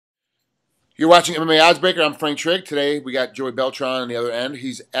You're watching MMA Oddsbreaker. I'm Frank Trigg. Today we got Joey Beltran on the other end.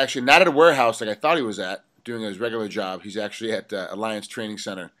 He's actually not at a warehouse like I thought he was at, doing his regular job. He's actually at Alliance Training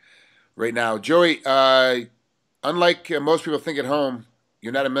Center right now. Joey, unlike most people think at home,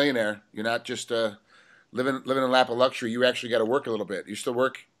 you're not a millionaire. You're not just living in a lap of luxury. You actually got to work a little bit. You still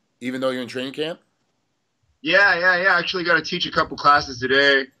work even though you're in training camp? Yeah. I actually got to teach a couple classes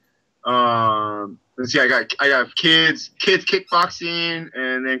today. Let's see, I got kids kickboxing,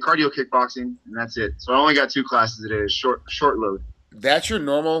 and then cardio kickboxing, and that's it. So I only got 2 classes today. It's short load. That's your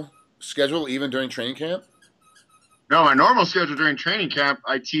normal schedule, even during training camp? No, my normal schedule during training camp,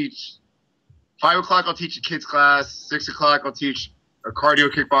 I teach 5 o'clock. I'll teach a kids class. 6 o'clock, I'll teach a cardio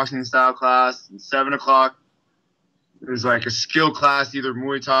kickboxing style class. And 7 o'clock, there's like a skill class, either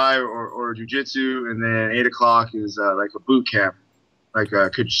Muay Thai or Jiu-Jitsu, and then 8 o'clock is like a boot camp. Like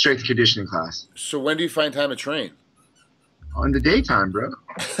a strength conditioning class. So when do you find time to train? On the daytime, bro.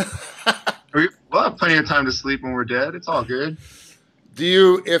 We'll have plenty of time to sleep when we're dead. It's all good. Do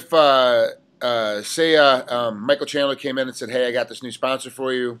you, if say Michael Chandler came in and said, "Hey, I got this new sponsor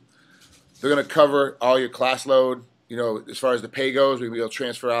for you. They're going to cover all your class load. You know, as far as the pay goes, we'll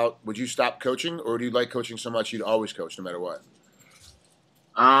transfer out." Would you stop coaching, or do you like coaching so much you'd always coach no matter what?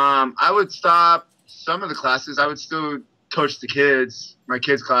 I would stop some of the classes. I would still coach the kids, my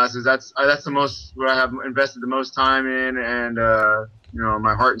kids' classes. That's the most where I have invested the most time in, and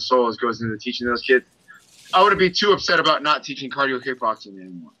my heart and soul goes into teaching those kids. I wouldn't be too upset about not teaching cardio kickboxing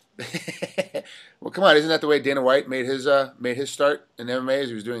anymore. Well, come on, isn't that the way Dana White made his start in MMA?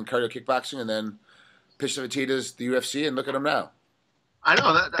 He was doing cardio kickboxing and then pitched the Vatitas, the UFC, and look at him now. I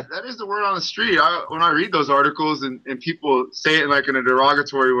know that is the word on the street. When I read those articles and people say it like in a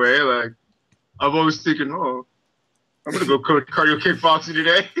derogatory way, like I'm always thinking, oh, I'm gonna go coach cardio kickboxing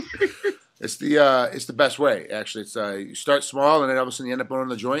today. It's the best way, actually. It's you start small, and then all of a sudden you end up owning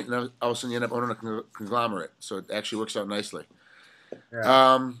the joint, and then all of a sudden you end up owning a conglomerate. So it actually works out nicely.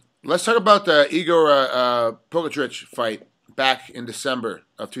 Yeah. Let's talk about the Igor Pokatrich fight back in December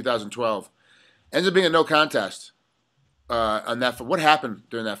of 2012. Ends up being a no contest on that. What happened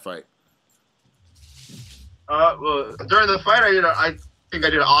during that fight? Well, during the fight, I think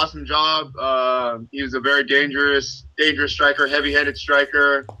I did an awesome job. He was a very dangerous striker, heavy-headed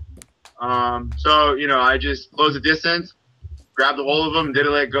striker. So, I just closed the distance, grabbed a hold of him,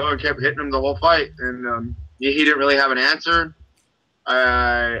 didn't let go, and kept hitting him the whole fight. And he didn't really have an answer.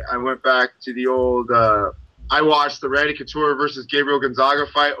 I went back to the old I watched the Randy Couture versus Gabriel Gonzaga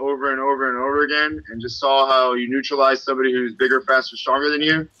fight over and over and over again, and just saw how you neutralize somebody who's bigger, faster, stronger than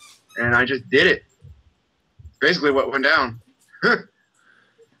you. And I just did it. Basically what went down.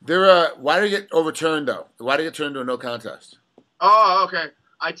 Why did it get overturned, though? Why did it turn into a no contest? Oh, okay.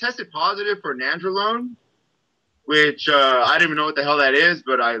 I tested positive for nandrolone, which I didn't even know what the hell that is,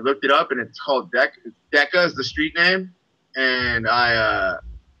 but I looked it up, and it's called DECA. DECA is the street name. And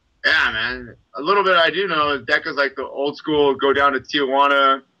yeah, man, a little bit I do know is DECA's like the old school, go down to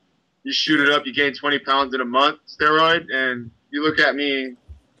Tijuana, you shoot it up, you gain 20 pounds in a month steroid, and you look at me.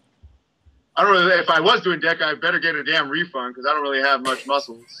 I don't really. If I was doing DECA, I better get a damn refund because I don't really have much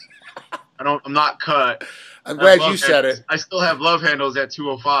muscles. I'm not cut. I'm glad you said it. I still have love handles at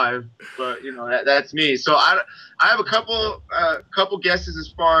 205, but that's me. So I have a couple guesses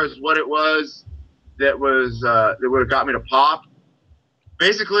as far as what it was that would have got me to pop.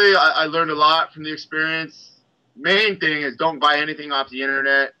 Basically, I learned a lot from the experience. Main thing is don't buy anything off the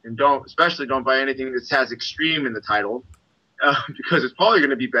internet, and especially don't buy anything that has extreme in the title, because it's probably going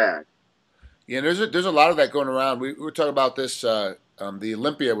to be bad. Yeah, there's a lot of that going around. We were talking about this. The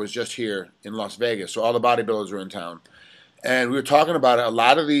Olympia was just here in Las Vegas, so all the bodybuilders were in town. And we were talking about it. A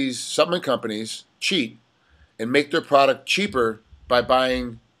lot of these supplement companies cheat and make their product cheaper by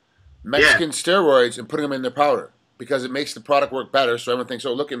buying Mexican steroids and putting them in their powder because it makes the product work better. So everyone thinks,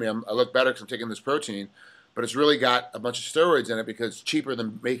 oh, look at me, I look better because I'm taking this protein. But it's really got a bunch of steroids in it because it's cheaper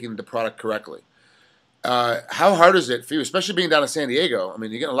than making the product correctly. How hard is it for you, especially being down in San Diego? I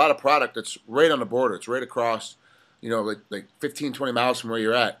mean, you're getting a lot of product that's right on the border. It's right across, like 15, 20 miles from where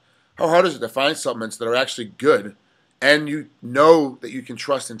you're at. How hard is it to find supplements that are actually good and you know that you can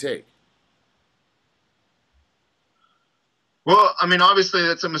trust and take? Well, I mean, obviously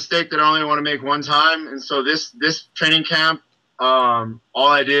that's a mistake that I only want to make one time. And so this training camp, all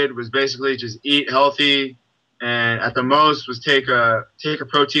I did was basically just eat healthy, and at the most was take a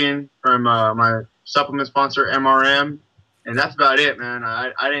protein from my supplement sponsor MRM, and that's about it, man.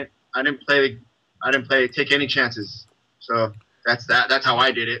 I didn't take any chances. So that's how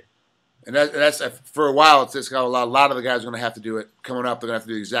I did it. And that's for a while. It's got a lot of the guys are going to have to do it coming up. They're going to have to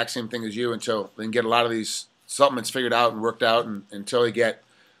do the exact same thing as you until they can get a lot of these supplements figured out and worked out, and until they get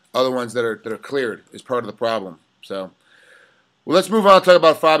other ones that are cleared is part of the problem. So, well, let's move on and talk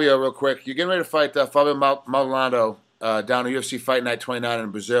about Fabio real quick. You're getting ready to fight Fabio Maldonado down at UFC Fight Night 29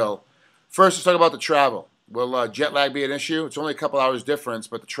 in Brazil. First, let's talk about the travel. Will jet lag be an issue? It's only a couple hours difference,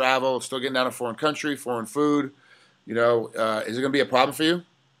 but the travel, still getting down to foreign country, foreign food. You know, is it going to be a problem for you?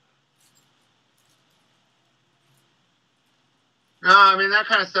 No, I mean, that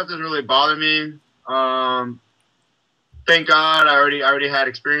kind of stuff doesn't really bother me. Thank God I already had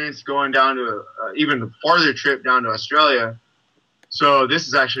experience going down to even a farther trip down to Australia. So this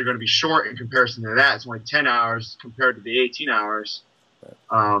is actually going to be short in comparison to that. It's only 10 hours compared to the 18 hours.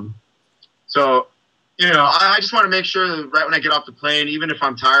 So, you know, I just want to make sure that right when I get off the plane, even if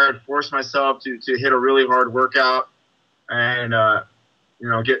I'm tired, force myself to hit a really hard workout and, you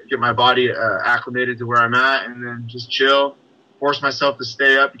know, get my body acclimated to where I'm at, and then just chill. Force myself to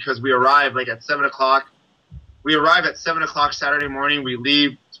stay up because we arrive like at 7 o'clock. We arrive at 7 o'clock Saturday morning. We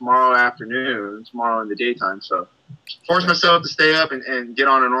leave tomorrow afternoon, tomorrow in the daytime. So force myself to stay up and get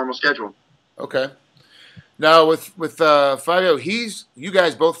on a normal schedule. Okay. Now with Fabio, you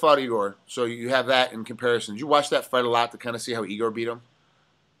guys both fought Igor, so you have that in comparison. Did you watch that fight a lot to kind of see how Igor beat him?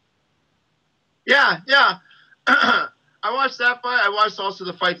 Yeah. I watched that fight. I watched also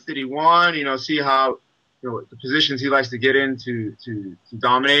the fights that he won. You know, see how, you know, the positions he likes to get in to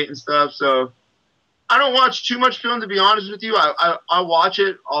dominate and stuff. So I don't watch too much film, to be honest with you. I watch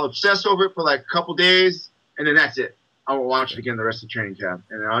it. I'll obsess over it for like a couple days, and then that's it. I won't watch it again the rest of the training camp,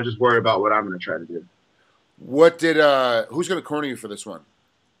 and I'll just worry about what I'm going to try to do. What did who's going to corner you for this one?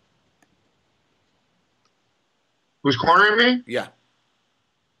 Who's cornering me? Yeah.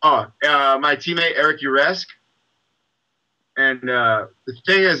 Oh, my teammate Eric Uresk. And the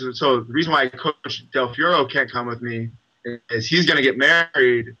thing is, so the reason why Coach Del Fioro can't come with me is he's going to get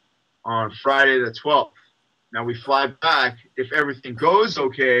married on Friday the 12th. Now we fly back. If everything goes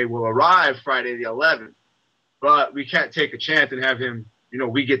okay, we'll arrive Friday the 11th. But we can't take a chance and have him, you know,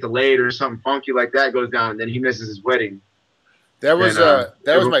 we get delayed or something funky like that goes down, and then he misses his wedding. That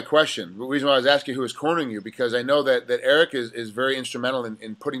was my question. The reason why I was asking who was cornering you, because I know that Eric is very instrumental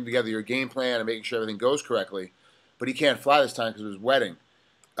in putting together your game plan and making sure everything goes correctly. But he can't fly this time because of his wedding.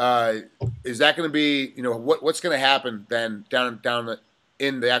 Is that going to be, you know, what's going to happen then down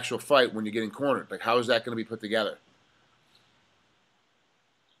in the actual fight when you're getting cornered? Like, how is that going to be put together?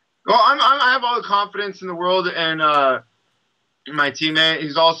 Well, I have all the confidence in the world, and my teammate,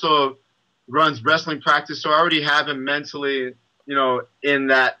 he's also runs wrestling practice, so I already have him mentally, you know, in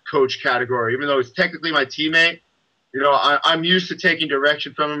that coach category. Even though he's technically my teammate, you know, I'm used to taking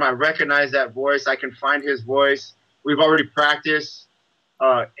direction from him. I recognize that voice. I can find his voice. We've already practiced,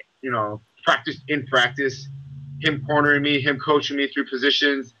 you know, in practice, him cornering me, him coaching me through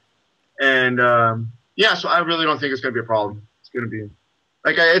positions. And, yeah, so I really don't think it's going to be a problem. It's going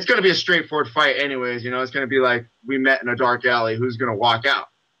to be a straightforward fight anyways. You know, it's going to be like we met in a dark alley. Who's going to walk out?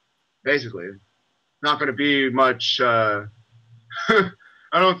 Basically. Not going to be much I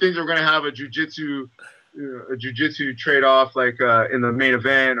don't think we're going to have a jiu-jitsu trade-off like in the main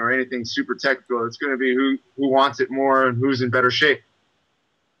event or anything super technical. It's going to be who wants it more and who's in better shape.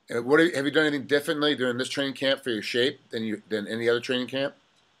 Have you done anything differently during this training camp for your shape than any other training camp?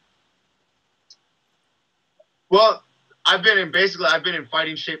 Well, I've been in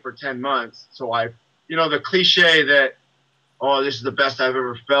fighting shape for 10 months. So you know, the cliche that, oh, this is the best I've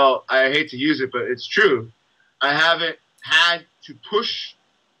ever felt. I hate to use it, but it's true. I haven't had to push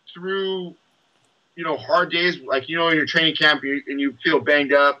through, you know, hard days, like, you know, in your training camp and you feel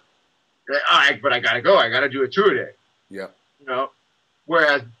banged up. Like, all right, but I got to go. I got to do a two-a-day. Yeah. You know,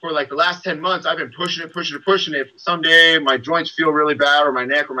 whereas for like the last 10 months, I've been pushing it. Someday my joints feel really bad or my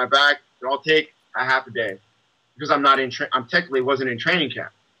neck or my back, and I'll take a half a day because I'm technically wasn't in training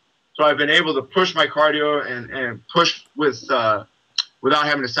camp. So I've been able to push my cardio and push without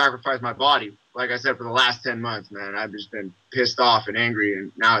having to sacrifice my body. Like I said, for the last 10 months, man, I've just been pissed off and angry,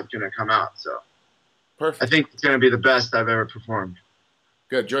 and now it's going to come out. So perfect. I think it's going to be the best I've ever performed.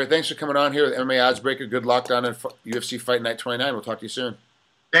 Good. Joey, thanks for coming on here with MMA Oddsbreaker. Good luck down in UFC Fight Night 29. We'll talk to you soon.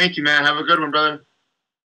 Thank you, man. Have a good one, brother.